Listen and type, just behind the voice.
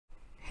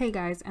Hey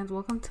guys, and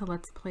welcome to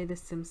Let's Play The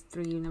Sims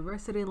 3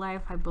 University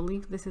Life. I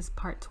believe this is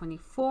part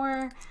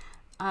 24.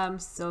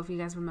 So if you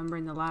guys remember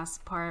in the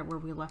last part where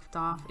we left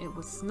off, it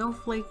was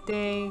Snowflake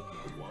Day.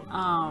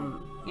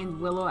 And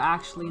Willow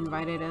actually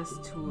invited us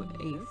to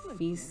a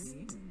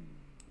feast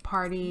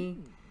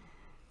party.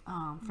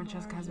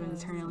 Francesca has been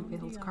eternally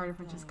faithful to Carter.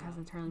 Francesca has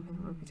an eternally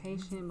faithful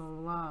reputation, blah,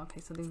 blah, blah.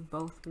 Okay, so they've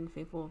both been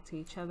faithful to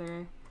each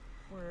other.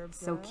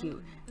 So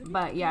cute.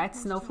 But yeah,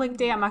 it's Snowflake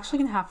Day. I'm actually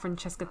gonna have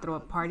Francesca throw a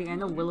party. I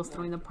know Willow's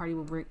throwing the party,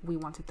 but we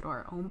want to throw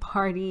our own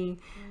party.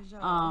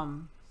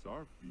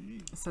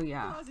 So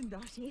yeah.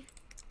 Okay,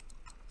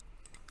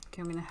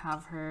 I'm gonna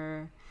have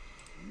her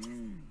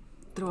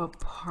throw a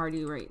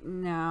party right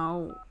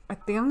now. I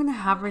think I'm gonna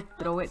have her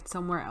throw it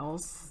somewhere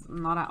else,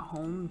 not at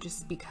home,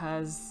 just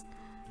because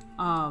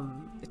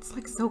it's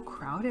like so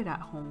crowded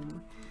at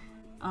home.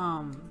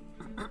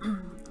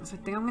 So I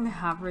think I'm gonna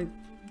have her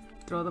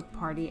throw the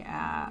party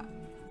at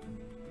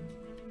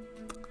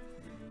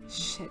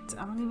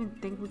I don't even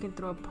think we can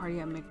throw a party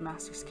at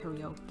McMaster's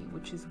Karaoke,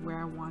 which is where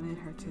I wanted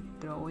her to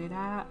throw it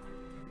at,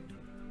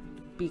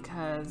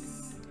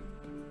 because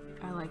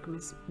I like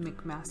Miss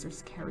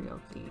McMaster's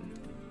Karaoke.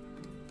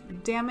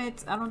 Damn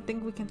it, I don't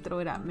think we can throw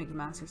it at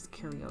McMaster's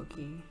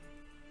Karaoke.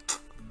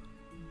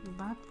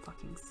 That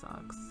fucking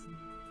sucks.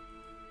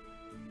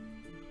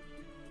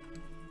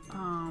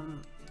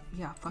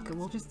 Yeah, fuck it,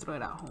 we'll just throw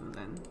it at home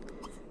then.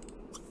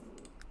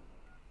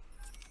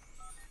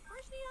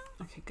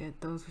 Okay, good.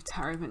 Those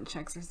retirement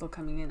checks are still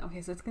coming in.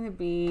 Okay, so it's gonna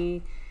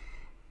be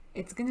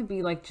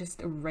like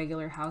just a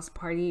regular house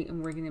party,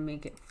 and we're gonna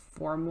make it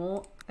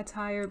formal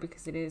attire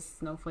because it is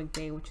Snowflake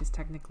Day, which is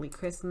technically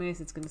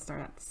Christmas. It's gonna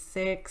start at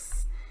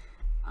 6.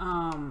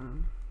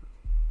 And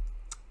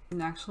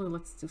actually,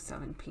 let's do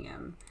 7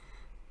 p.m.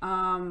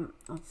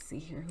 Let's see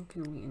here. Who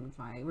can we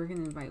invite? We're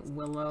gonna invite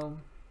Willow.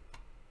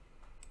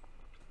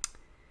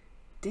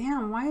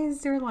 Damn, why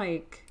is there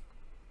like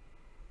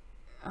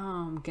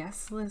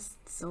guest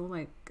list so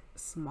like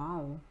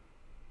small,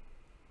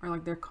 or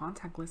like their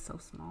contact list so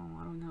small?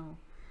 I don't know.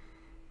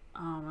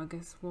 I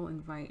guess we'll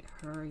invite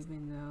her,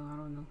 even though I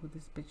don't know who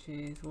this bitch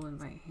is. We'll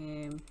invite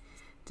him.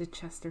 The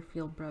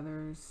Chesterfield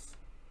brothers,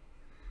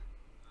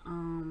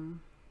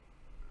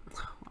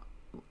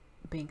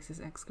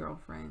 Banks's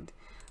ex-girlfriend.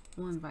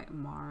 We'll invite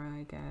Mara,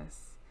 I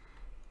guess.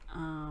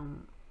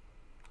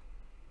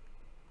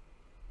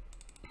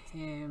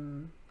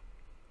 Him.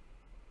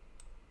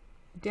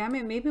 Damn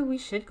it, maybe we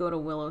should go to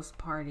Willow's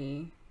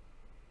party.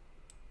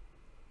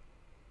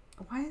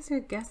 Why is their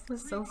guest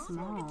list so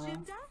small?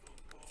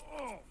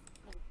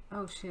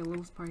 Oh shit,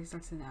 Willow's party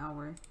starts in an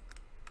hour.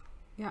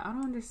 Yeah, I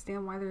don't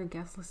understand why their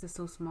guest list is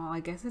so small.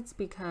 I guess it's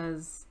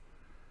because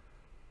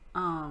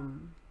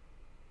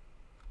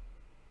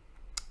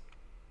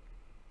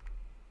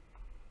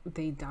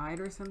they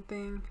died or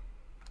something.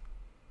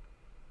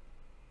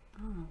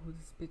 I don't know who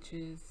this bitch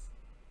is.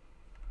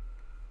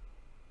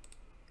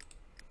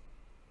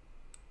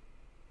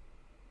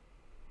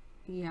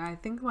 Yeah, I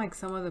think like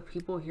some of the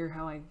people here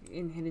how like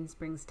in Hidden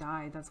Springs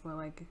died. That's why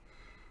like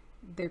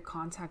their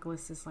contact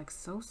list is like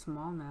so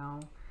small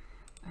now.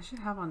 I should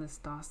have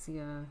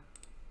Anastasia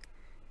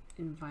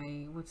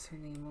invite, what's her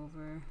name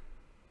over?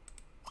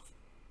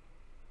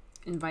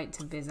 Invite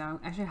to visit.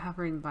 I should have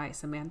her invite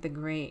Samantha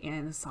Gray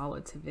and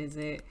Solid to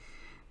visit.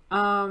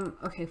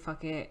 Okay,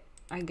 fuck it.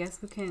 I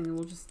guess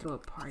we'll just throw a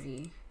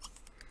party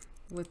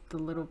with the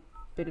little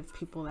bit of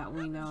people that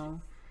we know.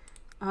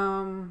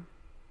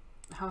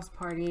 House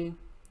party,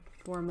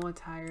 formal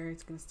attire.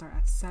 It's gonna start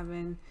at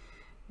 7.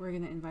 We're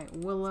gonna invite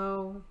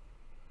Willow.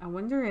 I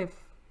wonder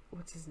if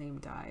what's his name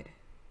died.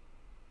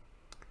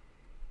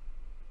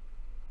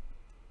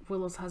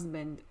 Willow's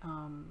husband,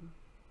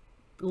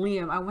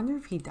 Liam. I wonder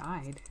if he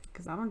died,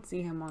 because I don't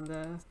see him on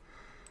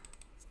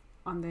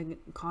the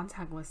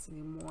contact list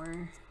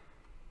anymore.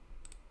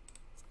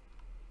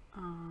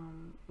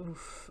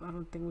 Oof, I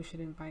don't think we should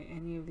invite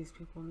any of these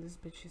people, and this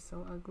bitch is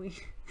so ugly.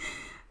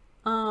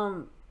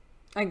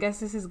 I guess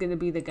this is gonna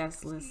be the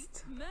guest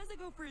list.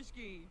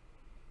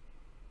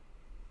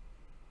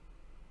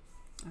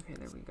 Okay,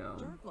 there we go.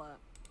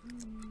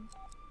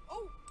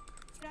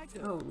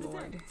 Oh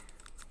Lord.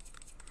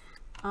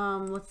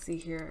 Let's see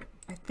here.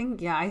 I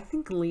think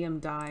Liam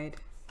died.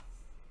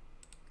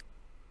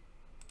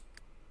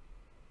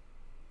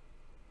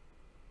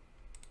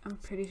 I'm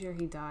pretty sure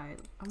he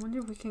died. I wonder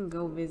if we can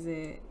go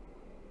visit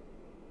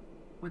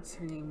what's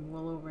her name,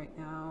 Willow, right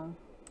now.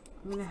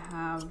 I'm gonna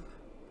have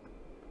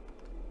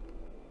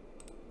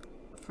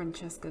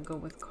Francesca go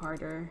with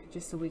Carter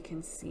just so we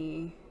can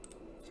see.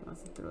 She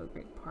wants to throw a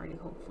great party.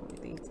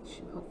 Hopefully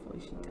she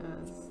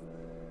does.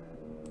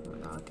 Oh my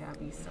god,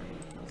 Gabby's starting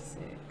to feel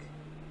sick.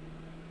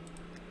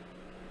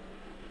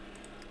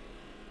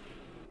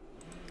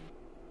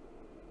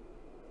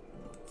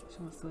 She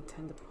wants to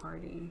attend the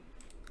party.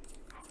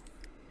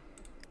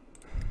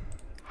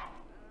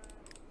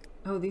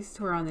 Oh, these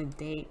two are on a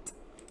date.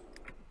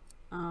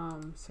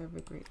 Serve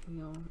a great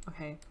meal.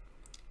 Okay.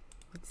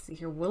 Let's see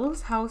here.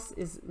 Willow's house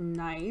is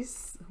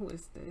nice. Who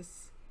is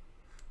this?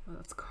 Oh,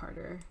 that's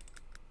Carter.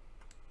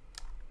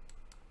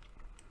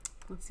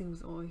 Let's see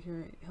who's all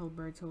here.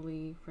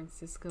 Hilbertoli,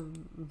 Francisca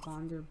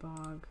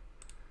Vonderbog.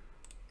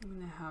 I'm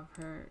gonna have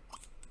her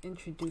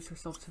introduce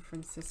herself to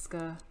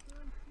Francisca.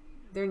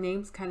 Their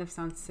names kind of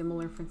sound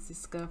similar.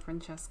 Francisca,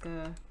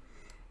 Francesca.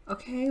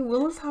 Okay,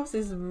 Willow's house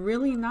is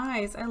really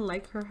nice. I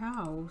like her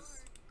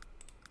house.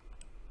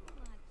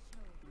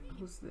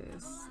 Who's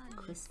this?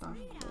 Christoph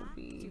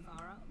Colby.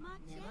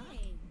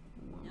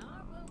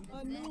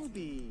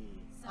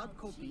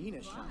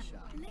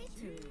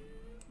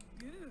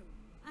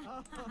 I'm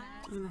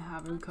gonna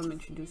have him come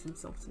introduce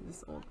himself to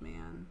this old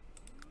man.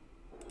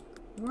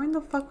 Where in the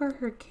fuck are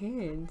her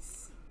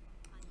kids?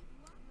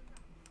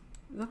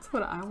 That's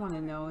what I want to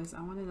know, is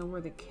I want to know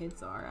where the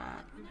kids are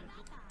at.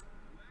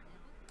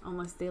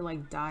 Unless they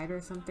like died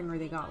or something, or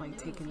they got like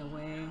taken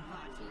away.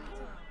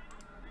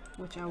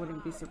 Which I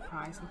wouldn't be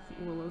surprised with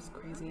Willow's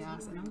crazy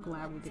ass. And I'm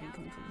glad we didn't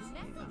come to this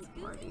dance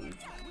party.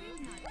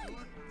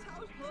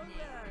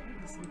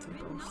 Listen to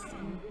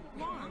boasting.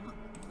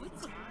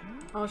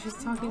 Oh, she's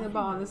talking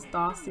about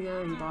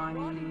Anastasia and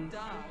Bonnie.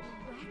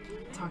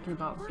 Talking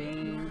about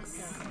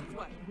Banks.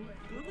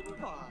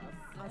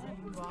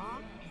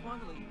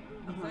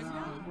 Oh my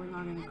god, we're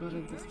not gonna go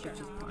to this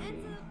bitch's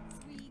party.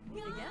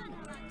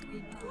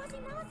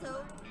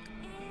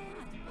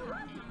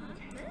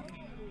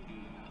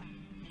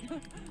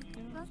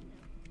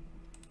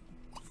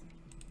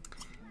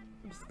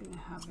 I'm just gonna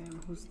have him.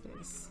 Who's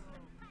this?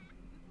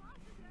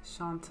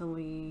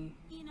 Chantilly,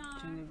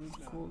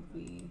 Genevieve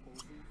Colby.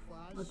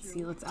 Let's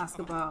see, let's ask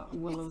about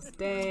Willow's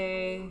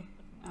day.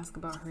 Ask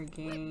about her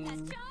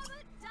game.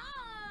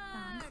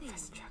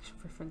 Confess attraction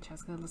for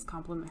Francesca. Let's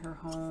compliment her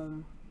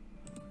home.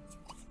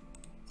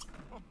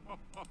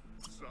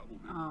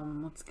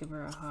 Let's give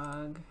her a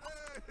hug.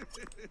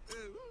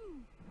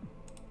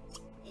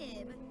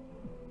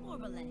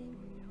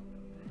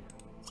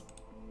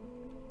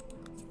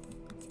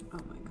 Oh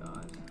my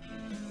god.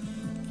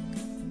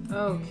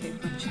 Okay,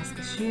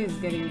 Francesca, she is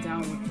getting down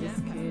with this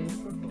kid.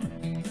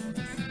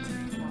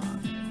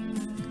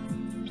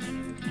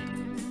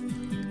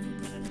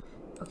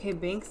 Okay,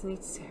 Banks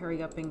needs to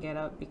hurry up and get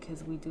up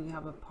because we do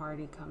have a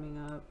party coming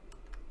up.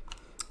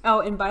 Oh,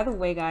 and by the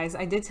way, guys,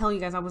 I did tell you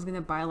guys I was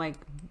gonna buy like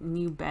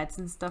new beds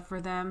and stuff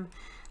for them,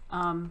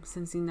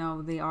 since you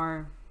know they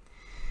are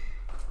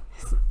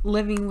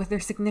living with their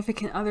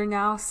significant other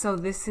now. So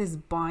this is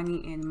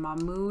Bonnie and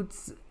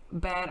Mahmoud's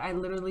bed. I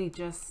literally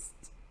just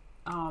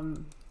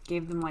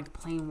gave them like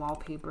plain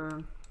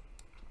wallpaper.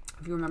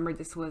 If you remember,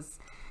 this was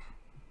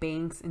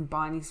Banks and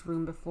Bonnie's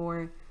room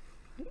before.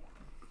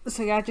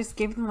 So yeah, I just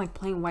gave them like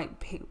plain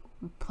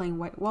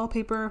white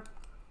wallpaper.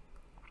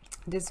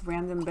 This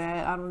random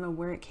bed, I don't know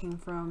where it came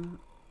from.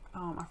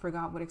 I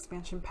forgot what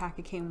expansion pack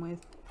it came with.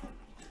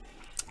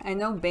 I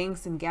know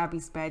Banks and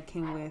Gabby's bed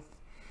came with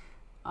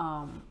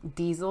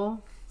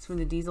Diesel. It's from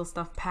the Diesel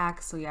stuff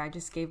pack. So yeah, I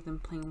just gave them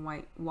plain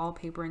white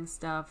wallpaper and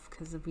stuff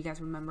because if you guys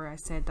remember, I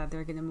said that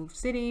they're gonna move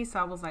city. So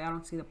I was like, I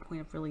don't see the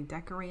point of really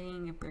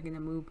decorating if they're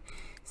gonna move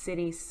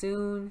city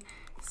soon.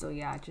 So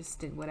yeah, I just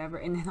did whatever.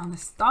 And then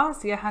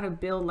Anastasia had to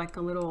build like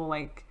a little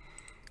like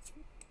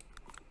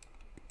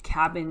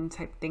cabin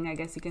type thing, I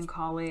guess you can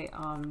call it.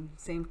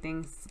 Same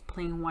things,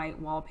 plain white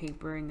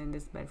wallpaper, and then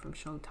this bed from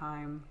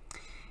Showtime.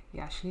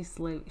 Yeah, she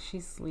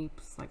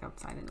sleeps like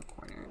outside in the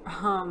corner.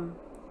 Oh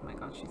my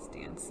god, she's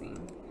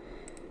dancing.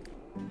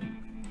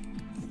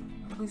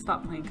 Please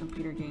stop playing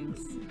computer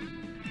games.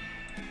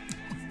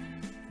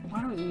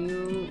 Why don't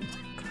you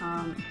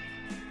come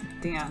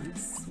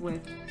dance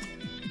with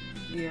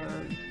your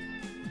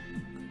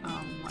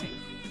wife?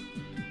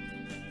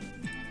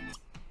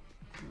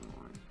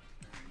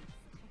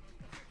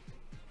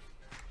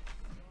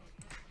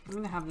 I'm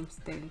gonna have them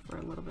stay for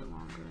a little bit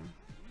longer.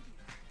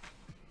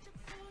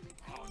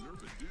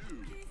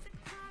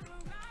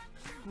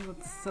 Oh,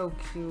 that's so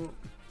cute.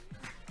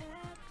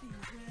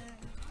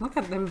 Look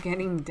at them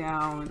getting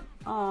down.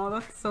 Oh,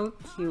 that's so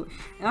cute.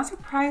 And I'm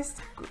surprised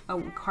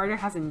Carter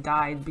hasn't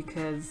died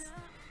because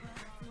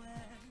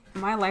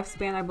my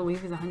lifespan, I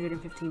believe, is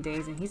 115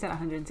 days and he's at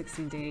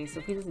 116 days. So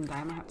if he doesn't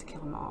die, I might have to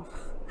kill him off.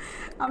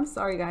 I'm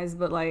sorry, guys,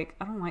 but like,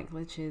 I don't like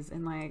glitches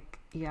and like,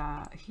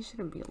 yeah, he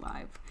shouldn't be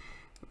alive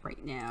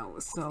right now.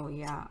 So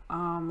yeah,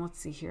 let's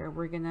see here.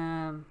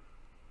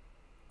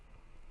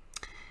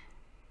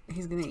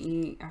 He's gonna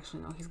eat,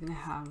 actually no, he's gonna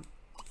have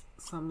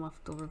some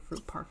leftover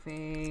fruit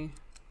parfait.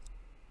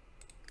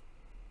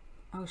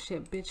 Oh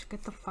shit, bitch,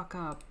 get the fuck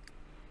up.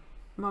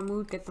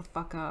 Mahmoud, get the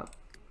fuck up.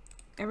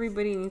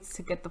 Everybody needs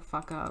to get the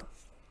fuck up.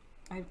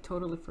 I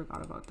totally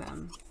forgot about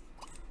them.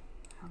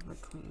 Have her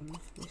clean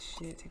this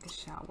shit, take a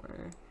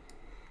shower,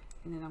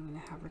 and then I'm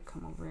gonna have her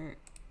come over.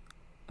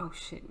 Oh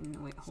shit,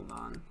 no, wait, hold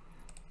on.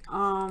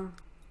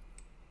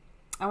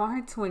 I want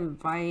her to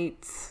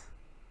invite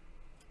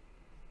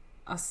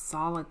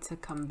Asala to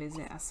come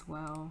visit as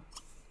well.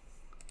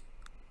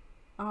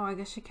 Oh, I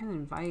guess she can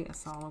invite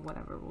Asala,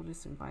 whatever. We'll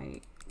just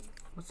invite,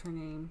 what's her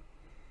name?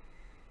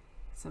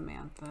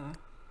 Samantha.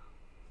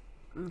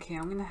 Okay,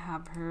 I'm gonna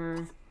have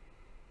her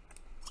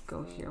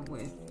go here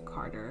with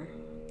Carter.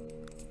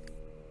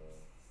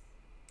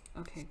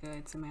 Okay,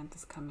 good.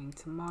 Samantha's coming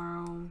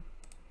tomorrow.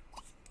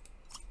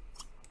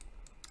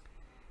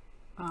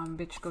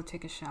 Bitch, go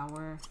take a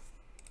shower.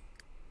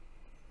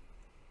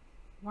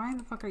 Why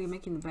the fuck are you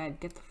making the bed?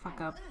 Get the fuck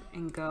up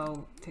and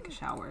go take a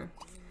shower.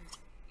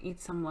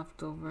 Eat some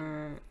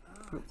leftover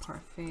fruit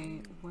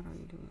parfait. What are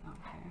you doing?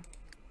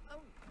 Okay.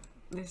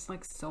 There's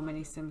like so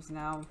many Sims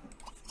now.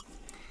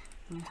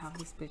 I'm gonna have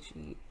this bitch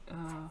eat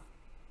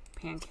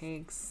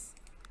pancakes.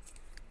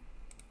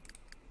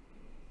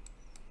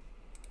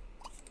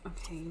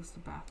 Okay, use the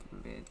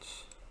bathroom,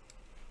 bitch.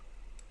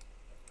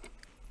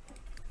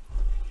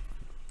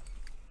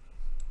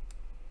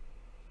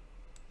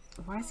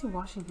 Why is he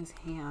washing his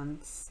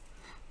hands?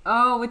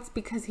 Oh, it's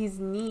because he's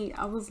neat.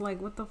 I was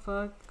like, what the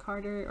fuck?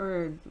 Carter,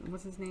 or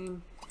what's his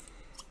name?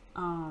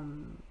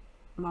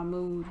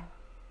 Mahmoud.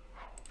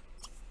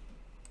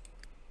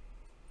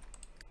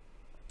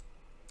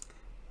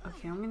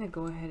 Okay, I'm gonna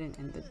go ahead and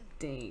end the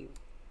date.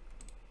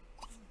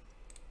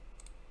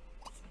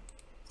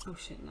 Oh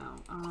shit, no.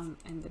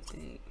 End the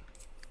date.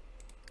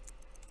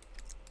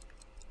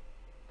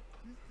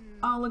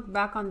 I'll look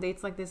back on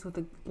dates like this with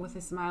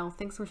a smile.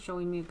 Thanks for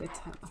showing me a good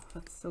time. Oh,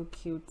 that's so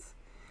cute.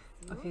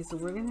 Okay, so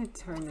we're gonna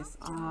turn this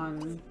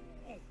on.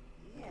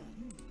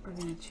 We're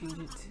gonna change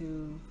it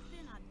to,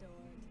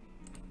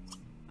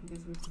 I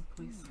guess we can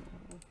play Soul.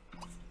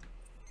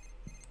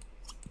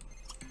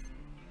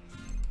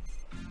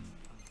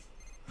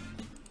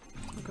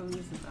 Go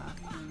use the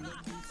bathroom.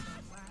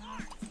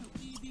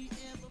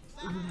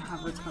 I'm gonna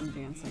have her come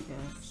dance, I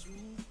guess.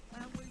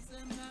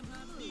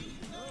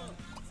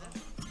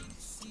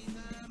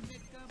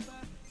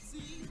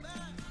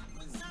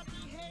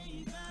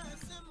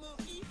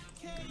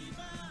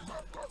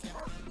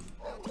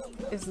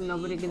 Is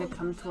nobody gonna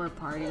come to our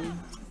party?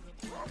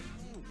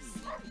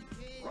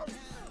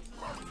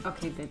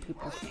 Okay, good,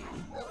 people came.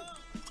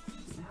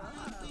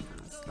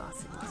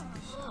 Anastasia, take a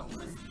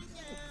shower.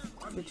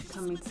 Bitch,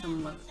 come eat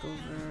some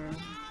leftover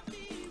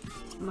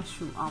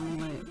mushroom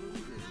omelet.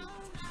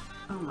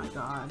 Oh my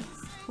god,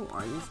 who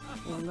are these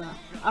people?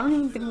 I don't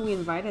even think we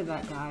invited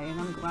that guy, and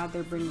I'm glad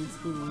they're bringing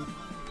food.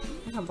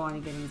 Look at Bonnie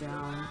getting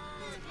down.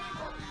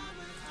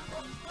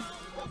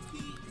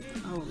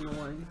 Oh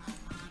lord.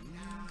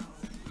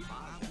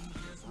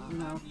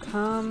 Now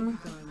come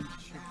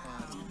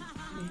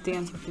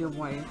dance with your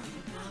wife.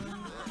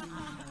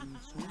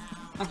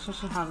 Actually, I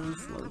should have them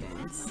slow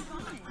dance.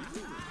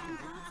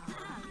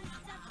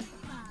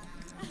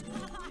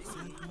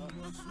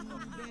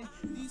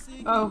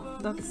 Oh,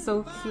 that's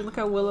so cute. Look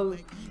at Willow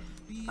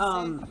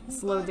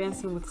slow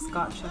dancing with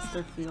Scott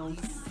Chesterfield.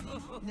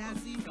 Look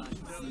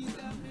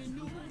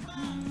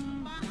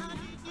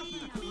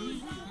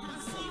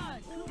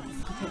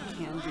at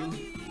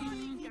Candy.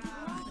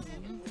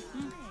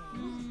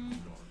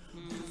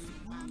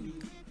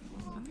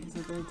 Okay, so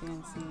they're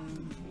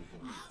dancing.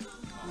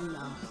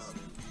 No.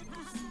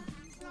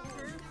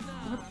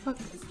 What the fuck?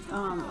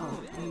 Oh,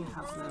 they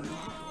have them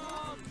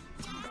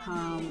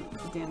come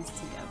dance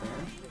together.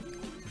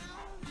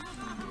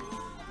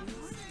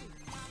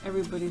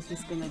 Everybody's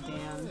just gonna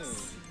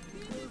dance.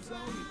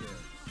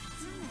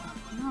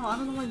 No, I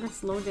don't know why you're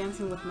slow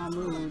dancing with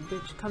Mahmoud.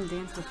 Bitch, come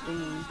dance with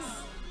things.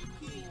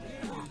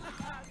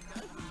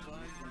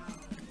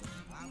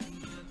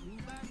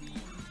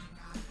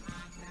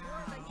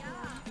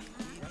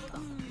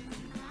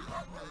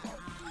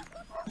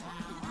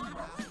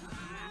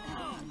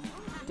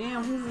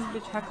 Damn, who's this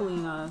bitch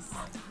heckling us?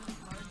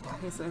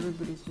 Okay, so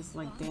everybody's just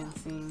like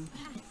dancing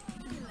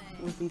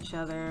with each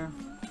other.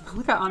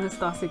 Look at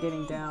Anastasia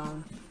getting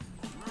down.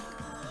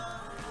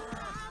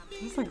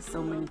 There's like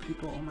so many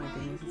people, oh my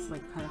goodness, it's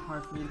like kind of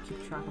hard for me to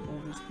keep track of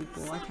all these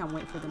people. I can't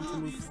wait for them to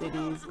move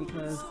cities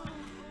because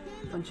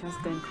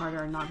Francesca and Carter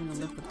are not going to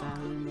live with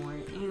them anymore.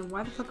 And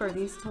why the fuck are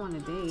these two on a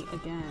date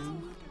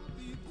again?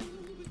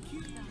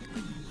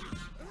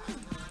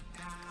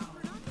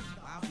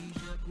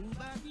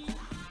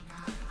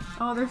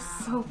 Oh, they're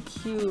so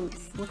cute.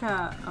 Look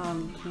at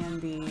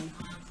Candy.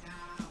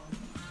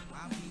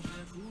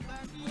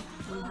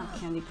 I'm gonna have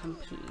Candy come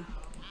pee.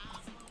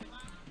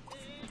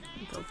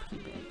 Go pee,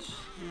 bitch.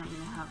 And I'm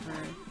gonna have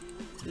her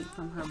eat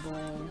from her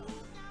bowl.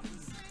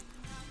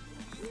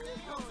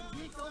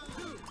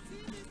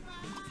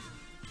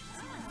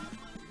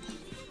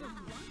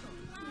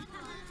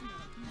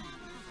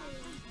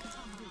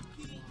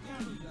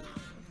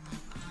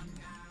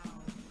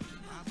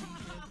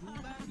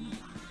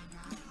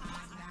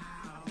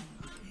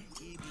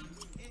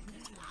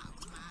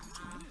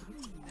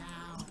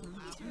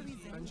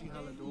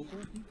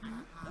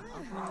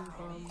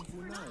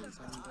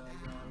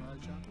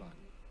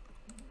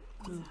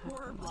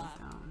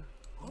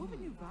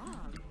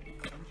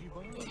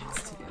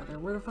 Dance together.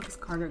 Where the fuck is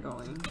Carter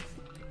going?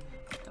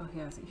 Oh, he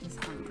has, he's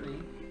hungry.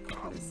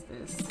 What is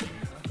this?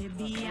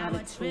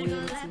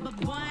 Ratatouille,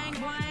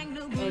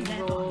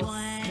 egg rolls,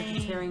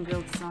 vegetarian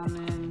grilled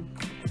salmon.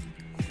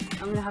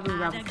 I'm gonna have him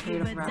grab a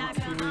plate of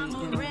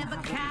ratatouille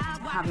and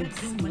have him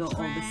steal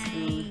all this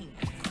food.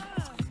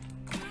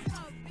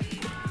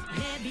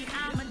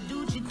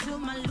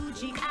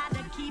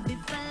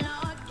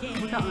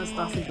 Look Look at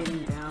Anastasia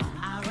getting down.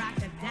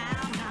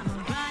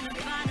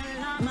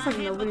 Looks like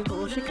nobody.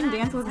 Well, she can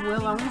dance with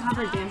Willow. I'm gonna have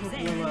her dance with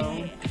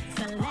Willow.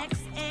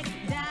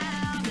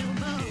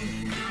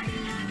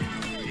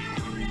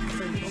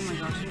 Oh my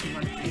gosh, she can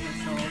like see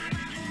herself.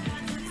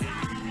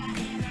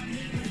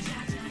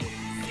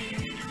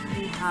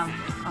 We have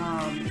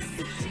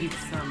Stitch eat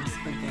some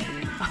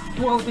spaghetti.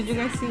 Whoa, did you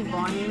guys see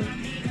Bonnie?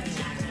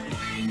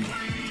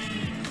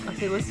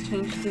 Okay, let's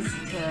change this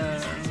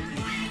to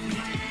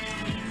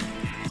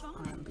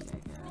R&B,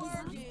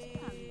 I guess.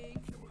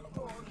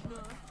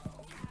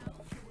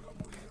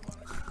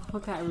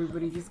 Look at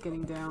everybody just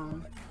getting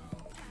down.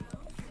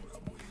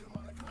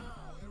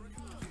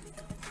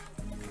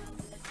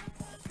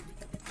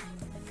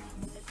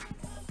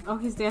 Oh,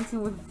 he's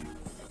dancing with...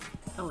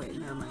 Oh wait,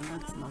 never mind,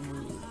 that's my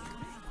move.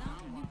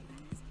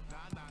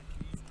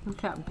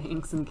 Look at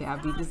Banks and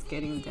Gabby just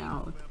getting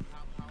down.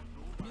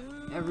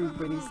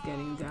 Everybody's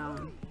getting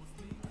down.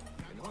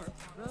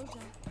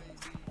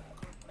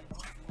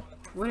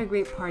 What a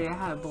great party, I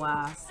had a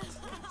blast.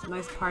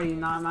 Nice party,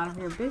 now I'm out of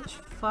here. Bitch,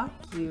 fuck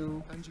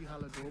you.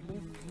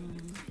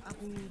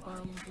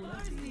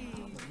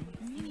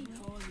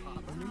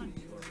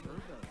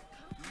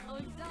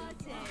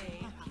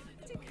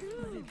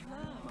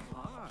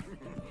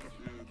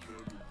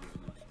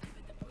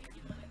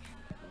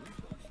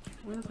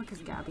 Where the fuck is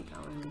Gabby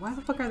going? Why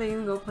the fuck are they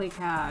gonna go play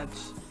catch?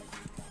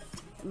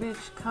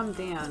 Bitch, come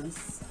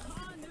dance.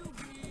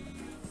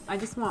 I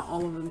just want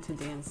all of them to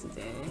dance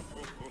today.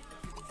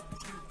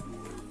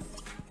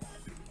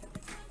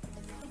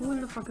 Who in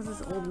the fuck is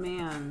this old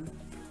man?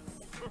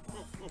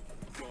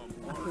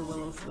 Okay,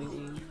 Willow's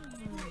leaving.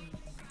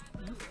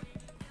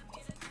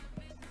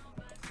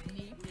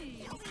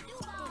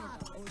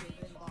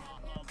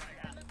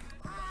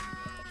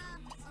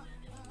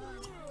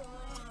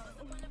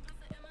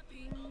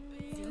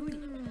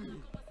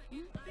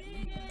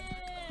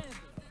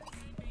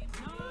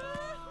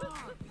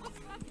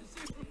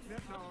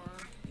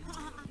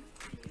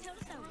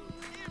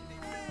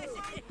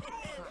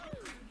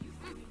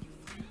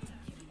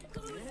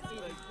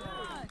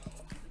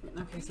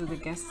 Okay, so the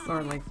guests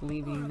are like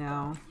leaving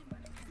now.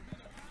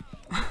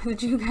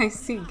 Did you guys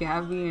see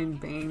Gabby and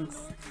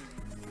Banks?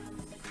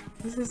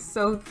 This is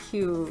so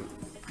cute.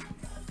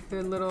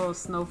 Their little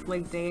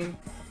Snowflake Day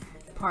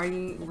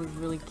party was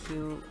really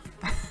cute.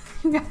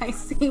 You guys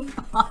see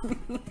Bonnie?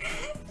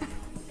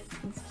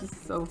 It's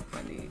just so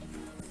funny.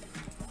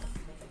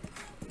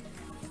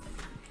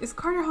 Is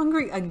Carter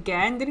hungry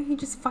again? Didn't he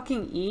just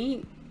fucking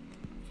eat?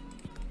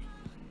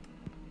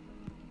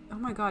 Oh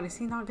my god, is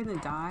he not gonna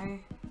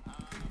die?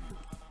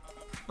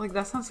 Like,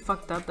 that sounds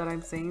fucked up that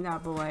I'm saying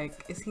that, but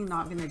like, is he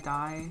not gonna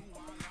die?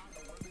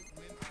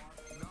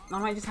 I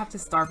might just have to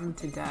starve him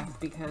to death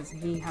because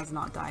he has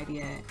not died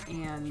yet,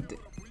 and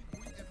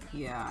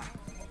yeah,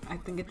 I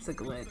think it's a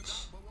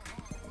glitch.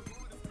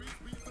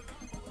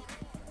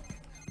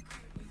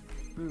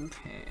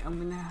 Okay, I'm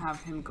gonna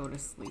have him go to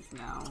sleep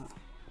now.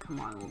 Come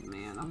on, old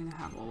man. I'm gonna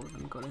have all of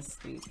them go to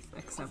sleep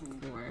except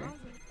for...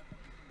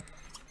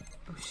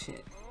 Oh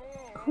shit.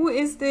 Who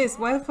is this?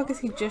 Why the fuck is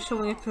he just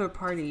showing up to a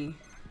party?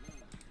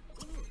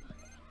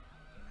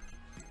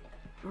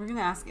 We're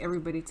gonna ask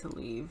everybody to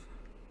leave.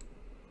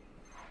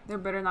 There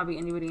better not be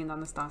anybody in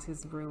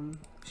Anastasia's room.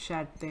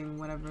 Shed thing,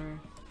 whatever.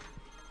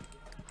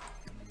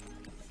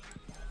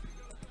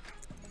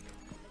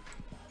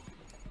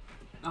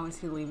 Oh, is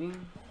he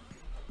leaving?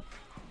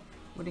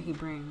 What did he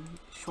bring?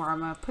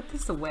 Shawarma. Put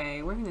this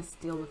away. We're gonna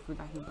steal the food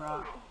that he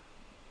brought.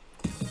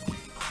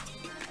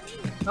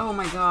 Oh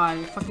my god.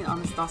 Fucking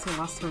Anastasia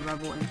lost her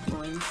rebel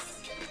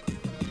influence.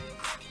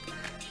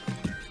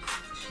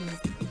 She's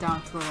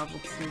down to a level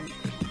 2.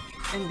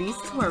 And these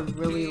two are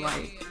really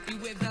like...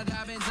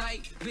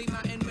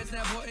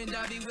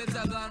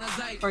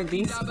 Or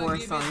these four,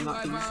 sorry,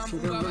 not these two.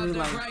 They're really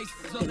like...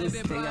 They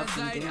just stay up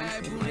and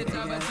dance all night,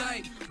 I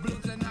guess.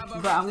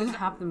 But I'm gonna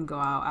have them go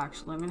out,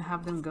 actually. I'm gonna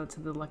have them go to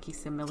the Lucky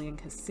Simillion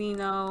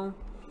Casino.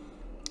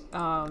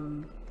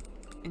 And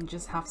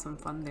just have some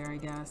fun there, I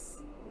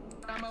guess.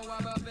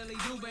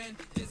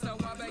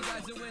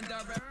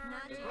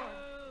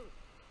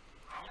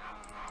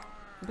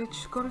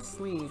 Bitch, go to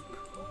sleep.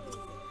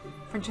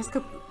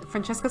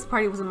 Francesca's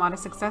party was a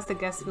modest success. The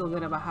guests feel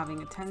good about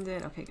having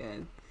attended. Okay,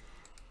 good.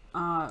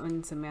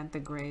 And Samantha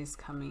Gray's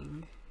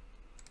coming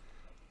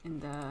in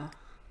the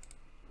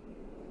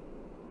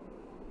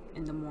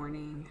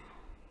morning.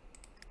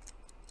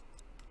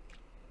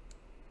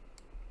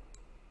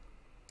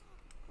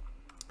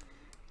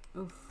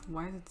 Oof,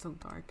 why is it so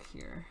dark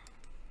here?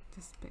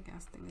 This big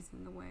ass thing is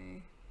in the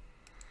way.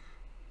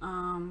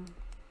 I'm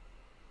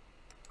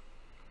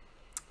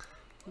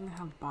gonna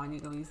have Bonnie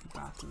go use the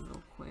bathroom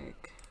real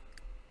quick.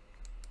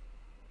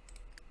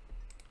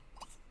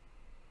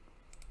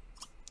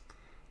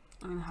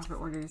 I'm gonna have her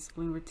order the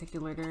spleen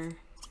reticulator.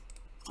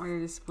 Order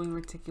the spleen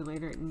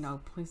reticulator.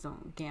 No, please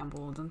don't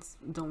gamble.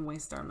 Don't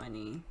waste our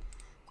money.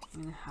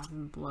 I'm gonna have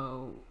him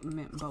blow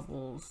mint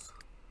bubbles.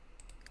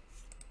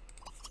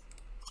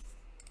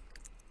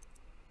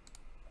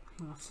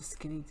 He wants to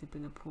skinny dip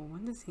in the pool.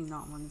 When does he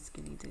not want to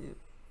skinny dip?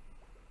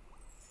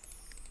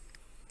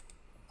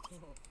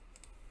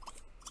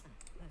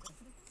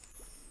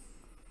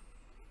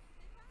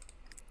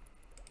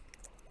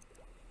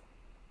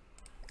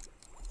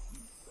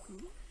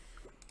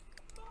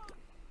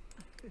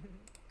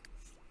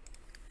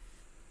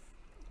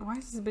 Why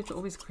is this bitch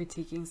always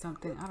critiquing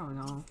something? I don't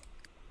know.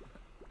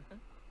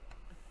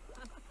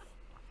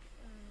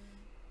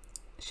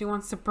 She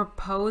wants to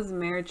propose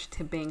marriage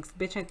to Banks.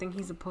 Bitch, I think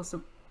he's supposed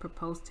to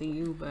propose to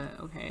you, but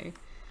okay.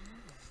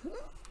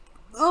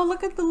 Oh,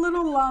 look at the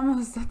little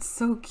llamas. That's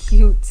so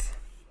cute.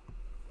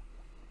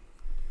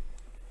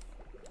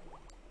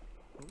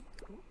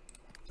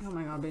 Oh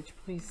my god, bitch,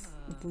 please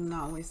do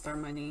not waste our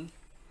money.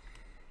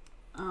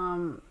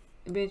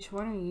 Bitch,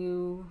 why don't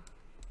you...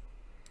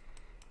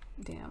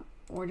 Damn.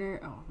 Order...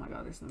 Oh my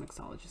god, there's no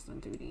mixologist on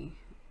duty.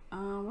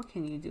 What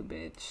can you do,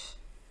 bitch?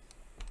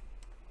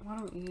 Why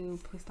don't you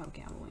please stop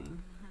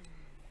gambling?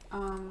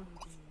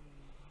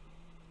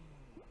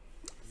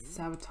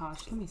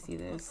 Sabotage. Let me see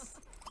this.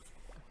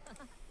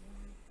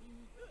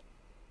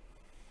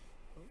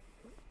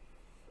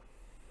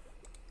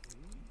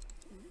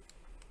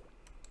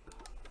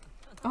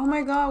 Oh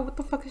my god, what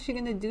the fuck is she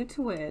gonna do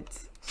to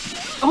it?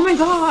 Oh my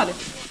god!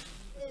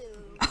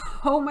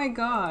 Oh my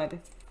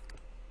god.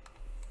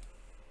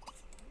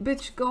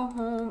 Bitch, go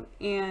home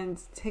and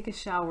take a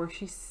shower.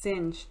 She's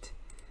singed.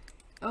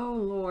 Oh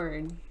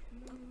lord.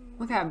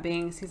 Look at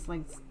Banks. He's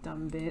like,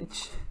 dumb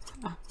bitch.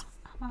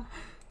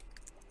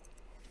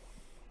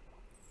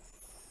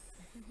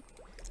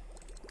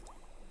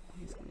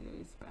 He's gonna go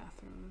use the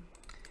bathroom.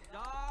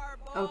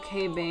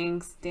 Okay,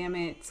 Banks. Damn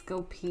it.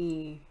 Go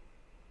pee.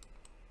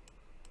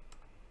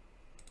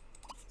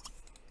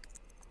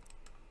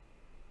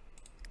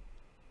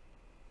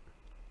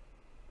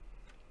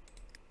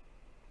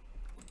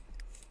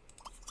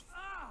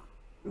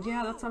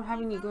 Yeah, that's what I'm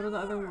having you go to the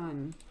other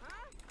one.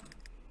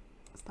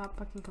 Stop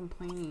fucking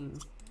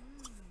complaining.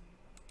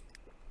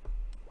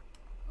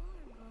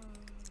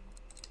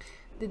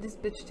 Did this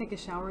bitch take a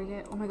shower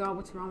yet? Oh my god,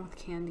 what's wrong with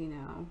Candy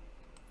now?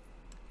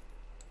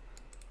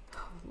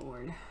 Oh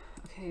lord.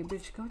 Okay,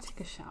 bitch, go take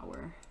a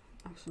shower.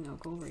 Actually, no,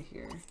 go over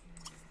here.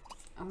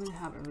 I'm gonna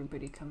have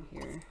everybody come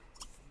here.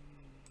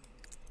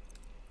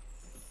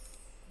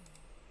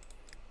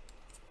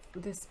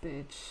 This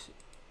bitch.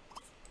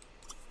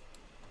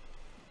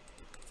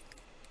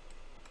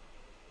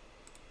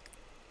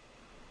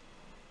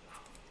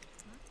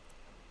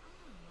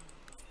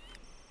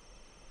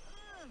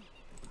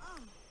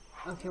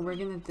 Okay, we're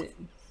gonna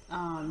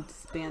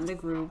disband the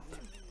group.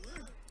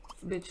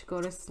 Bitch,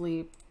 go to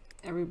sleep.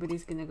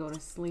 Everybody's gonna go to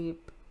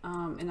sleep.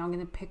 And I'm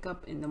gonna pick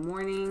up in the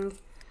morning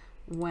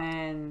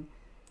when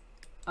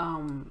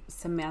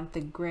Samantha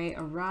Gray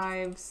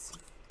arrives.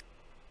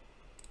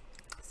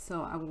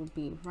 So I will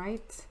be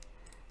right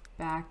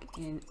back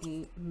in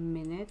a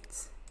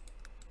minute.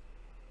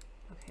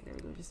 Okay, there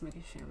we go. Just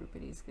making sure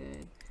everybody's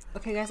good.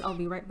 Okay, guys, I'll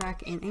be right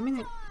back in a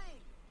minute.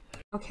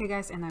 Okay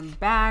guys, and I'm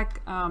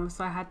back.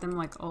 So I had them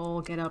like all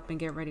get up and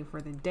get ready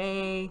for the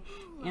day,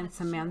 and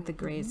Samantha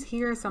Gray is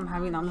here, so I'm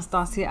having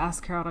Anastasia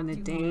ask her out on a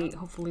date.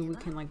 Hopefully we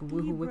can like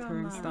woohoo with her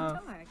and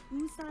stuff.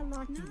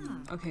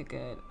 Okay,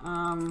 good.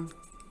 Oh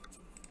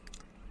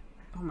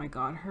my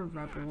god, her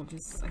rebel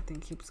just I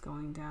think keeps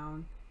going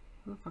down.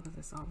 Who the fuck is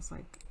this? I was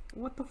like,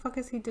 what the fuck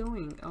is he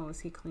doing? Oh,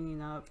 is he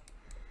cleaning up?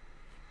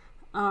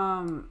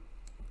 I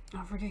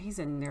forget he's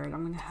a nerd.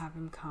 I'm gonna have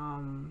him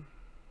come.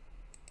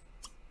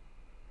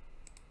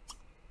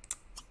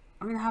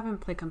 I'm gonna have him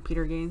play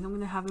computer games. I'm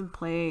gonna have him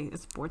play a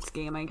sports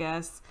game, I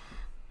guess.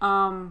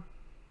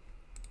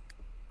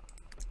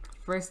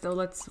 First though,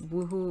 let's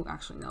woohoo.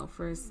 Actually, no.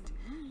 First,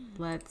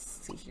 let's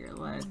see here.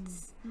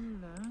 Let's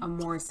a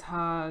Morse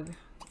hug.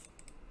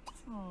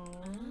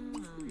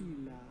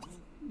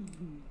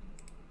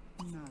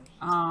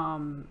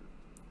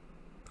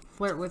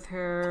 Flirt with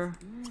her.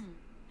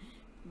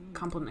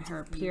 Compliment her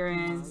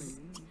appearance.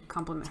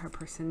 Compliment her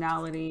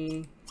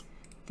personality.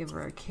 Give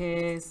her a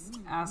kiss,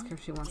 ask her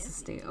if she wants to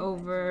stay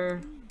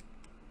over.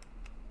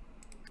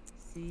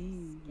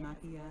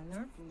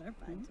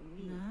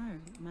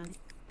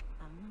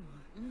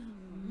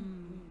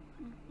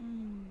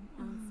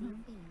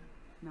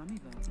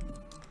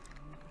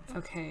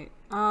 Okay,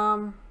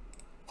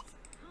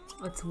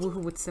 let's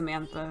woohoo with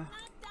Samantha.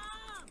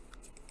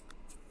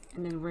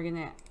 And then we're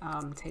gonna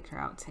take her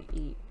out to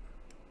eat.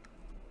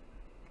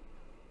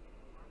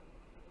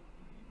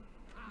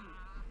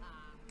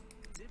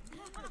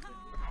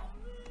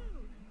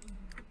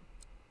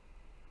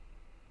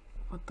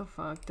 What the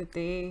fuck? Did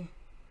they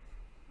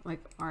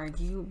like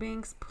argue?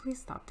 Banks, please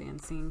stop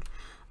dancing.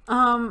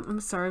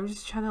 I'm sorry, I'm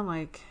just trying to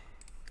like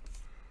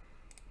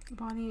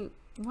Bonnie,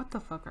 what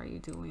the fuck are you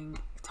doing?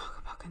 Talk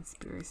about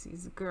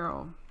conspiracies,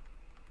 girl.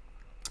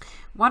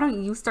 Why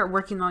don't you start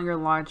working on your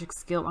logic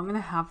skill? I'm gonna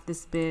have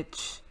this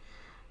bitch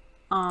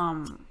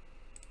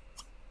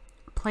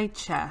play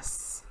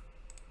chess.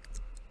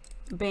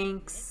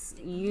 Banks,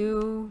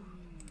 you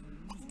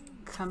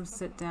come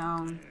sit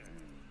down.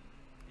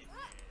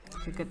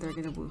 Okay, good, they're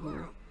gonna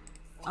woohoo.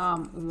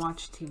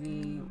 watch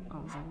TV. Oh, I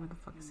was like, where the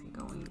fuck is he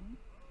going?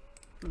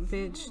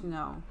 Bitch,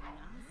 no.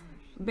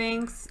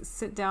 Banks,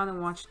 sit down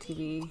and watch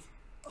TV.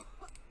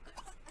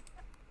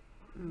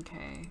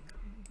 Okay.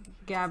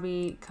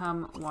 Gabby,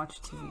 come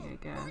watch TV, I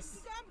guess.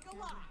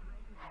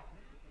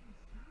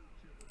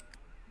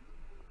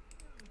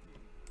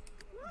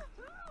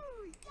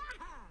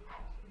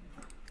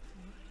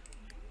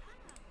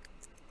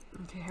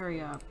 Okay,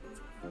 hurry up.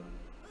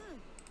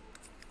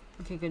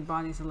 Okay, good.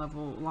 Bonnie's a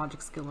level,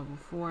 logic skill level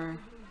 4.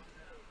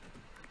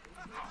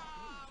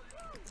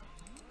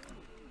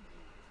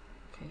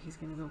 Okay, he's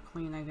gonna go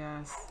clean, I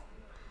guess.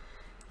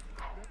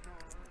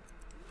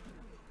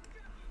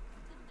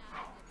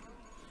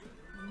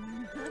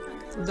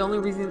 The only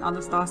reason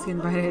Anastasia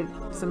invited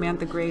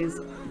Samantha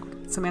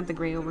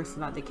Gray over so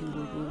that they can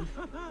boo-boo.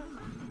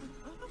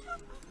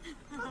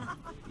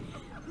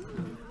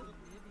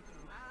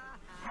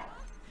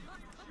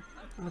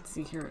 Let's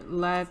see here.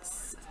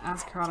 Let's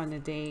ask her out on a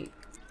date.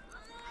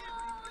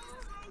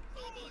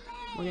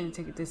 We're gonna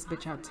take this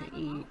bitch out to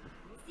eat.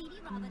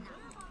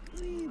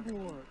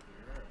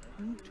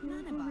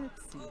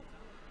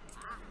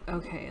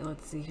 Okay,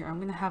 let's see here. I'm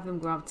gonna have them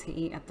go out to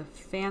eat at the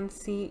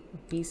Fancy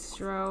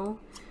Bistro.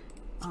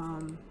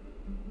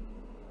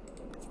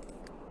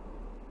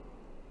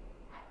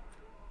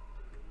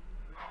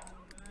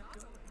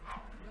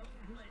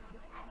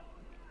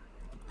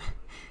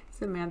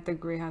 Samantha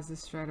Gray has a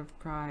stride of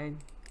pride.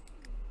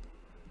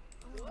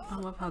 I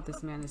love how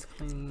this man is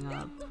cleaning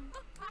up.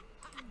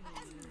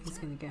 He's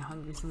gonna get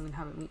hungry, so I'm gonna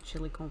have him eat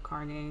chili con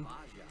carne.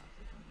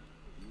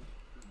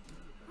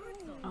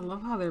 I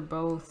love how they're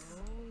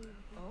both,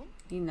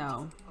 you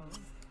know,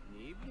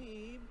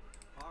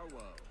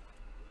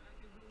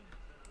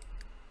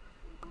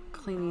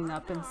 cleaning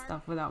up and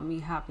stuff without me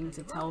having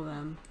to tell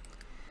them.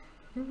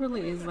 There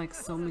really is like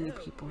so many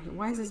people here.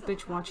 Why is this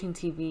bitch watching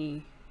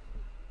TV?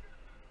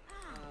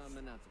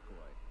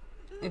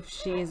 If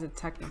she is a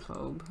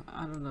technophobe,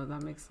 I don't know,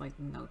 that makes like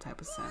no type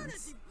of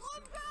sense.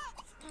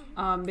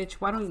 Bitch,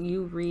 why don't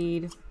you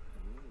read?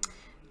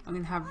 I'm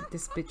gonna have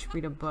this bitch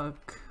read a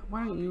book.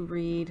 Why don't you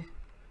read?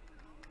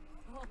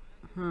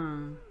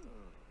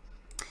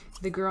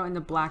 The Girl in the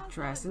Black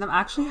Dress. And I'm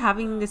actually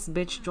having this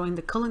bitch join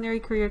the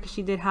culinary career because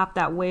she did have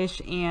that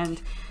wish,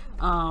 and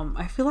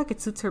I feel like it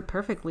suits her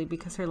perfectly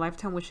because her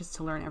lifetime wish is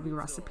to learn every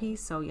recipe.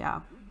 So yeah,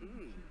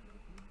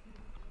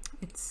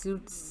 it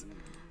suits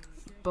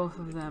both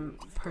of them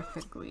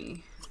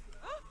perfectly.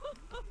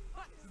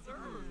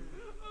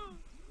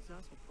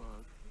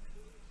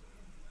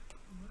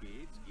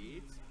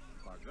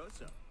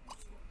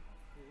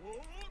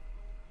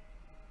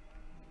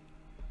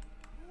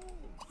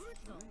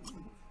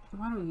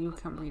 Why don't you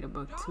come read a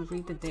book to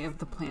read The Day of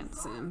the Plant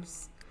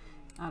Sims?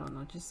 I don't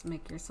know, just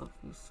make yourself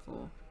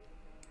useful.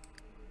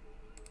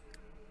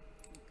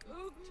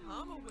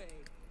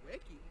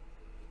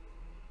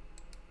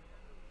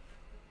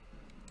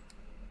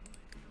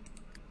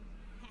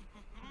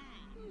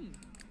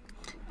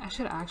 I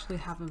should actually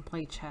have him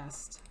play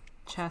chess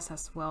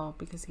as well,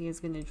 because he is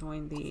going to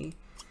join the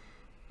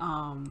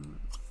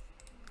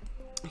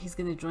he's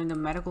going to join the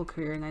medical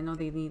career, and I know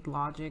they need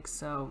logic,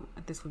 so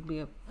this would be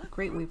a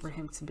great way for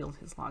him to build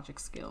his logic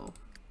skill.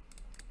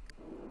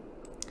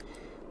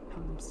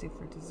 Have them stay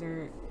for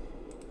dessert.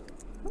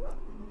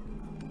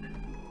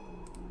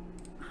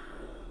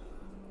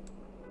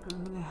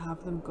 I'm going to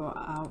have them go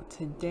out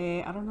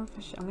today. I don't know if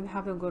I should. I'm going to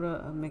have them go to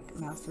a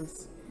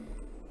McMaster's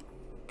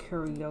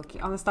karaoke.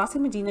 Anastasia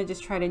Medina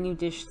just tried a new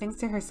dish. Thanks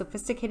to her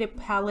sophisticated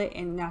palate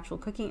and natural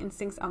cooking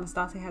instincts,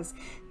 Anastasia has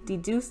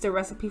deduced a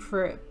recipe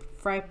for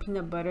fried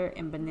peanut butter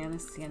and banana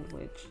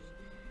sandwich.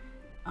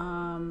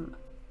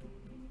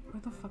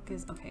 Where the fuck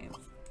is... Okay,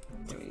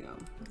 there we go.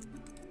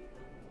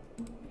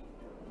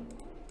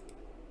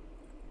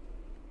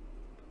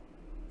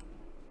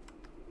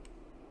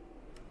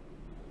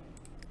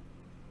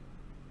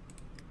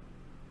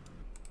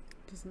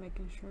 Just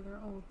making sure they're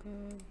all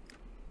good.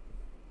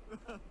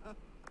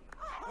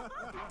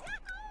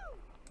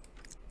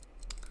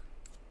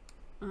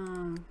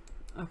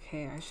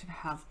 Okay, I should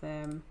have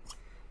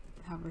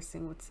her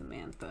sing with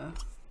Samantha.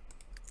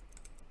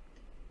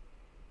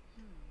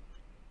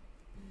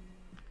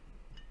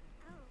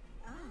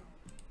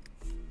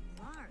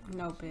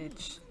 No,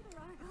 bitch.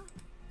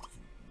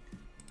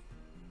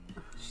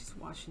 She's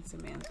watching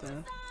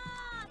Samantha.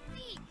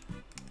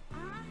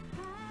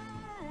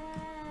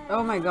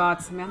 Oh my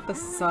god, Samantha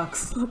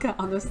sucks. Look at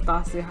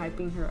Anastasia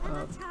hyping her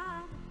up.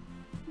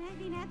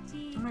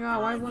 Oh my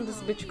god, why won't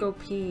this bitch go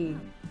pee?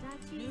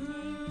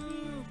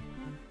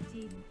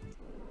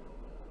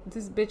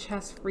 This bitch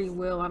has free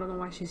will. I don't know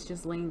why she's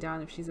just laying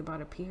down if she's about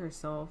to pee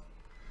herself.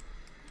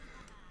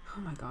 Oh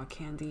my god,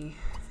 Candy.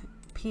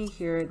 Pee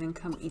here, then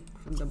come eat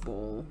from the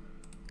bowl.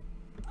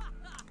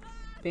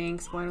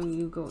 Banks, why don't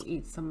you go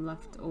eat some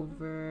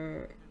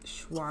leftover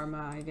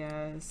shawarma, I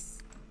guess.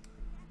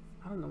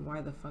 I don't know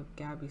why the fuck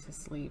Gabby's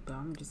asleep, but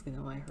I'm just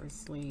gonna let her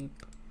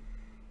sleep.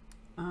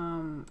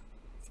 I'm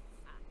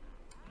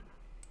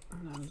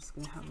just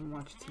gonna have him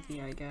watch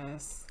TV, I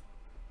guess.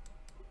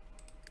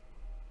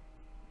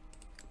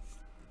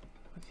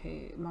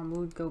 Okay,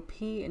 Mahmoud go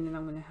pee, and then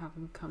I'm gonna have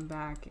him come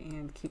back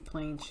and keep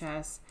playing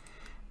chess.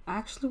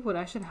 Actually, what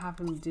I should have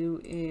him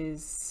do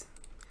is,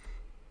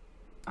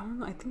 I don't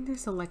know, I think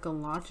there's a like a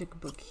logic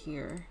book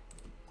here.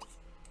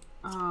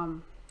 I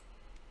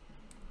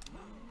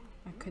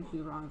could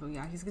be wrong though.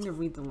 Yeah, he's gonna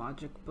read the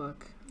logic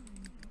book.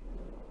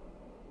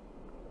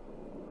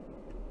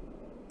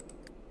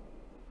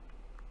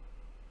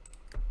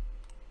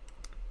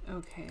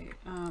 Okay,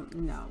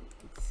 no,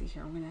 let's see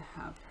here. I'm gonna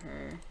have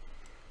her,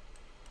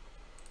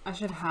 I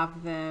should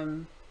have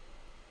them,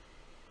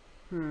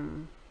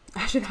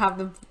 I should have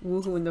them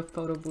woohoo in the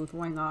photo booth.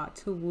 Why not?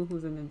 2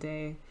 woohoos in a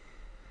day.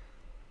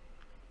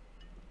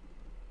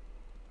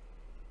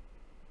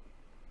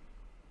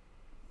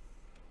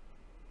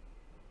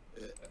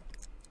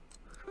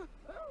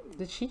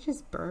 Did she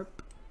just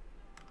burp?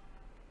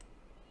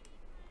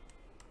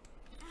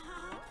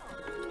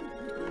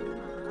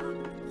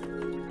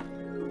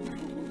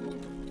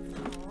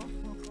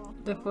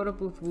 The photo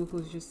booth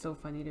woohoo is just so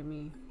funny to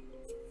me.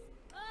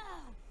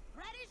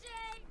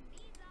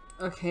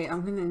 Okay,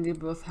 I'm gonna they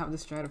both have the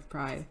stride of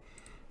pride.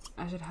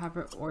 I should have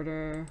her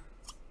order.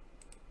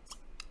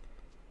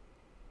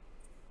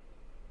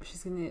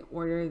 She's gonna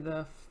order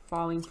the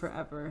falling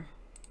forever.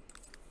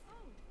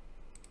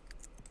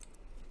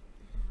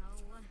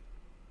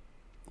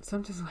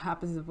 Sometimes what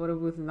happens in the photo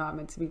booth is not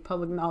meant to be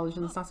public knowledge,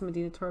 and Anastasia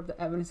Medina tore up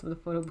the evidence of the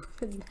photo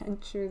booth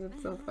adventures.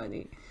 It's so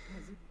funny.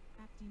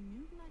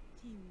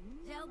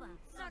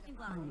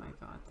 Oh my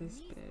god,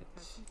 this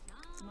bitch.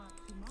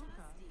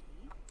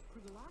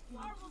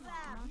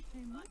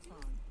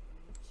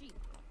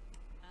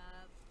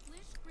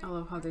 I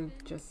love how they've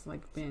just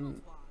like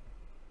been.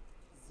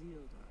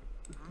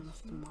 I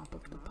must mop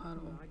up the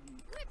puddle.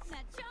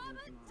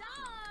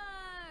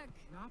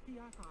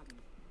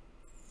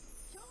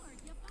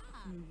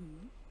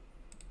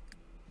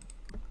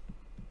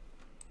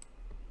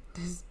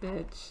 This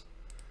bitch.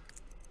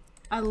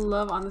 I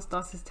love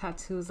Anastasia's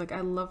tattoos. Like,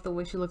 I love the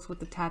way she looks with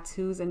the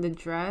tattoos and the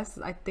dress.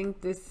 I think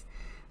this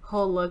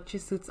whole look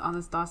just suits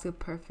Anastasia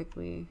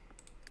perfectly.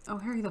 Oh,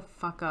 hurry the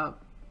fuck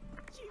up.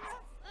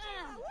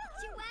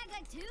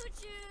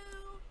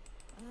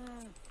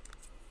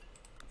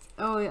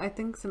 Oh, I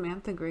think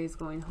Samantha Gray's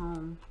going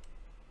home.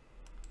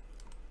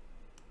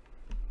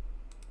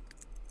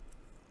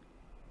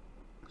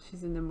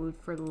 She's in the mood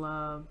for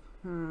love.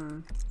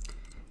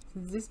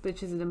 Since this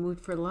bitch is in the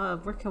mood for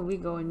love, where can we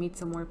go and meet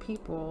some more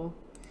people?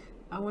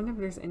 I wonder if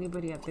there's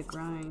anybody at the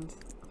grind.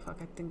 Fuck,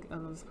 I think, oh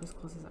no, this place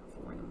closes at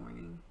 4 in the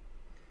morning.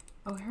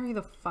 Oh, hurry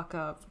the fuck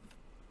up.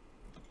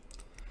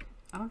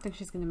 I don't think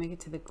she's gonna make it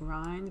to the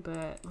grind,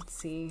 but let's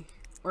see.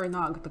 Or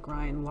not the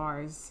grind,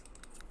 Lars.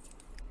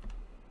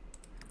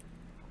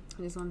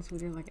 I just want to see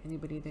if there's like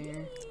anybody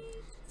there. It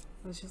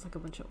was just like a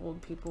bunch of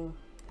old people.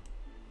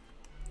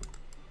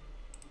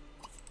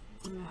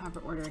 I'm gonna have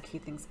her order a key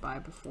things by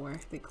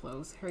before they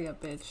close. Hurry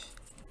up, bitch.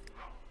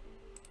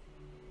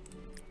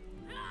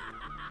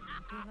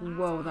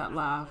 Whoa, that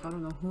laugh. I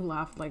don't know who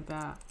laughed like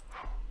that.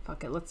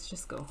 Fuck it, let's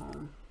just go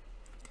home.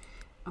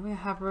 I'm gonna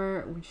have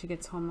her, when she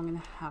gets home, I'm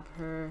gonna have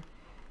her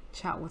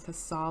chat with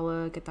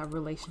Asala, get that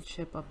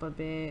relationship up a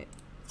bit.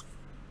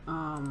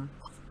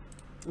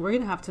 We're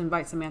gonna have to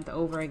invite Samantha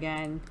over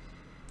again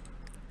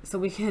so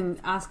we can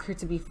ask her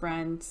to be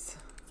friends.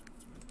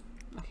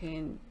 Okay,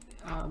 and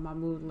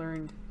Mahmoud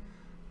learned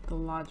the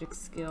logic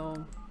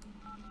skill.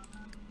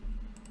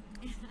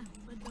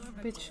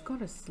 Bitch, go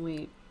to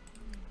sleep.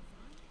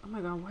 Oh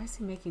my god, why is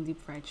he making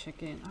deep fried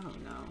chicken? I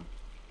don't know.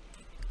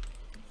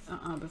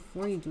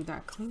 Before you do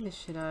that, clean this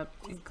shit up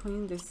and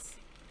clean this.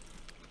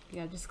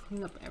 Yeah, just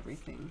clean up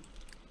everything.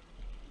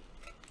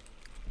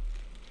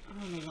 I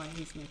don't know why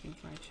he's making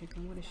fried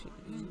chicken. What is she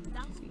eating?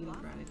 She's eating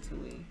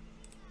ratatouille.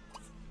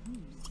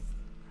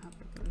 Have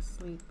her go to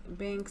sleep.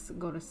 Banks,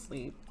 go to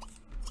sleep.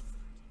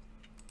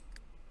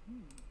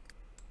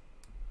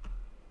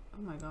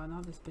 Oh my god,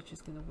 now this bitch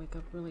is gonna wake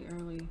up really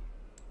early.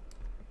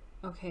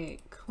 Okay,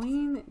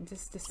 clean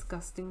this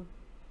disgustingness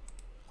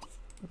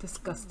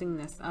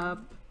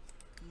up.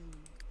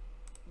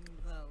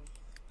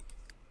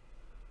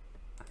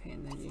 Okay,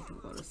 and then you can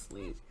go to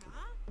sleep.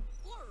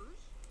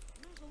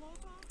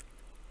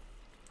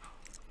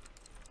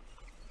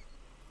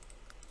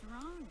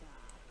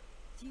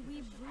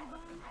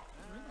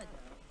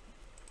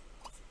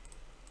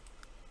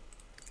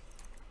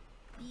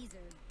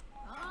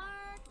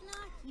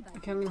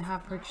 Okay, I'm gonna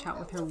have her chat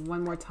with her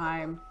one more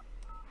time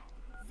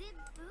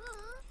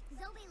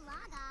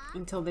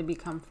until they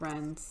become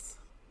friends.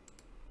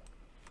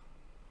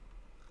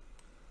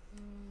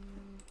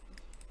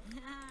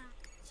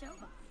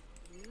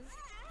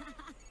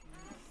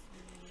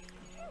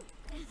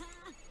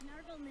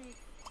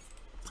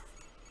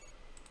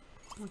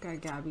 Look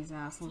at Gabby's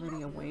ass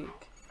already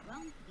awake.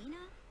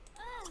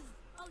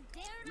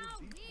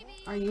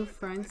 Are you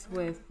friends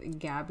with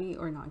Gabby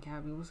or not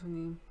Gabby? What's her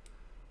name?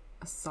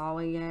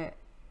 Asala yet?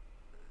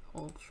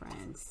 Old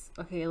friends.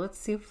 Okay, let's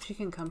see if she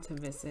can come to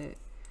visit.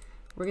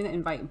 We're gonna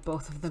invite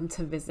both of them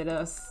to visit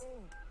us.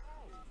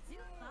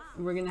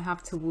 We're gonna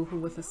have to woohoo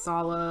with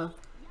Asala.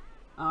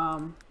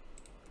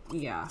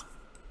 yeah.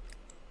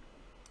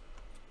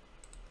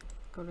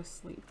 Go to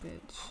sleep,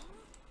 bitch.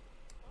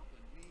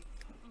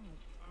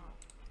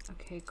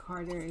 Okay,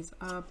 Carter is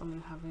up. I'm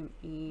gonna have him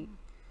eat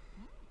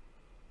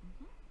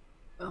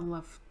a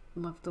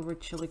leftover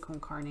chili con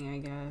carne, I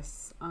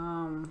guess.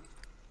 Then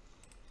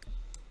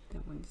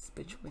when this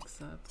bitch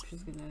wakes up,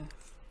 she's gonna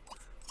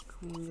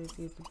clean this,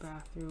 use the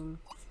bathroom,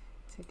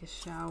 take a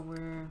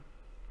shower.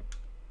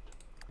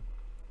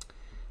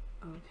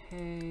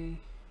 Okay.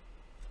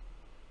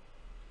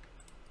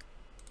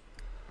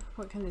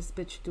 What can this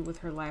bitch do with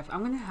her life?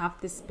 I'm gonna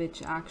have this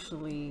bitch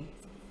actually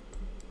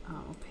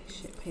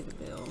pay the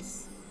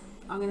bills.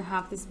 I'm gonna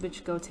have this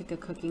bitch go take a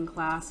cooking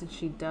class, and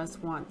she does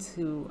want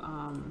to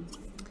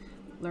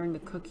learn the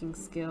cooking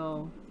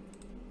skill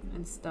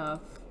and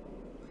stuff.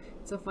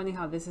 It's so funny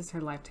how this is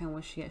her lifetime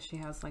where she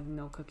has like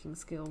no cooking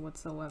skill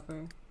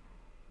whatsoever.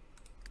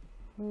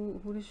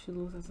 Who does she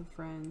lose as a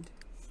friend?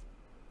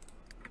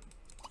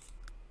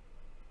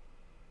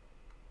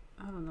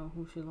 I don't know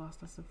who she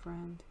lost as a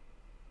friend.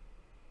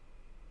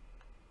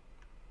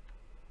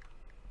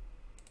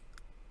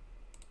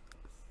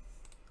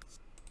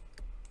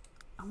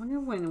 I wonder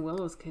when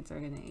Willow's kids are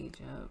gonna age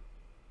up.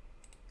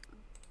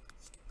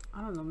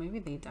 I don't know, maybe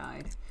they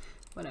died.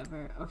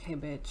 Whatever. Okay,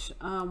 bitch.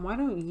 Why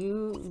don't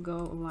you go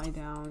lie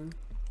down?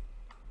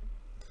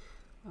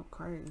 Oh,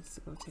 Carter needs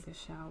to go take a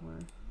shower.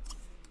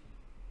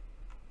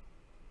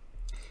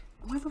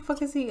 Why the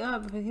fuck is he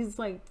up? His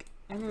like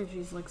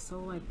energy's like so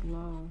like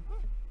low.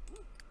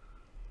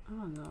 I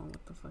don't know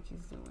what the fuck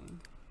he's doing.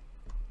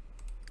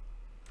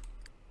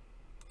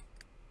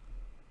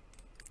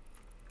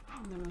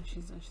 And then when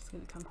she's done, she's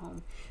gonna come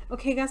home.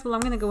 Okay, guys, well, I'm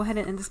gonna go ahead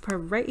and end this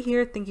part right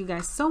here. Thank you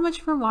guys so much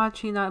for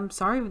watching. I'm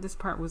sorry if this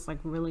part was like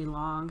really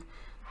long.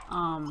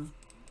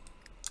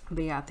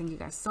 But yeah, thank you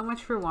guys so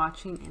much for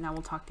watching, and I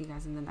will talk to you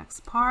guys in the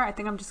next part. I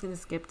think I'm just gonna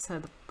skip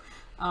to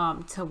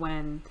the to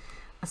when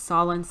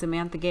Asala and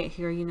Samantha get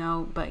here, you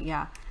know. But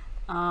yeah,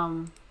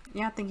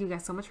 yeah, thank you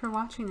guys so much for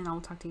watching, and I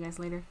will talk to you guys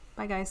later.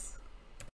 Bye, guys.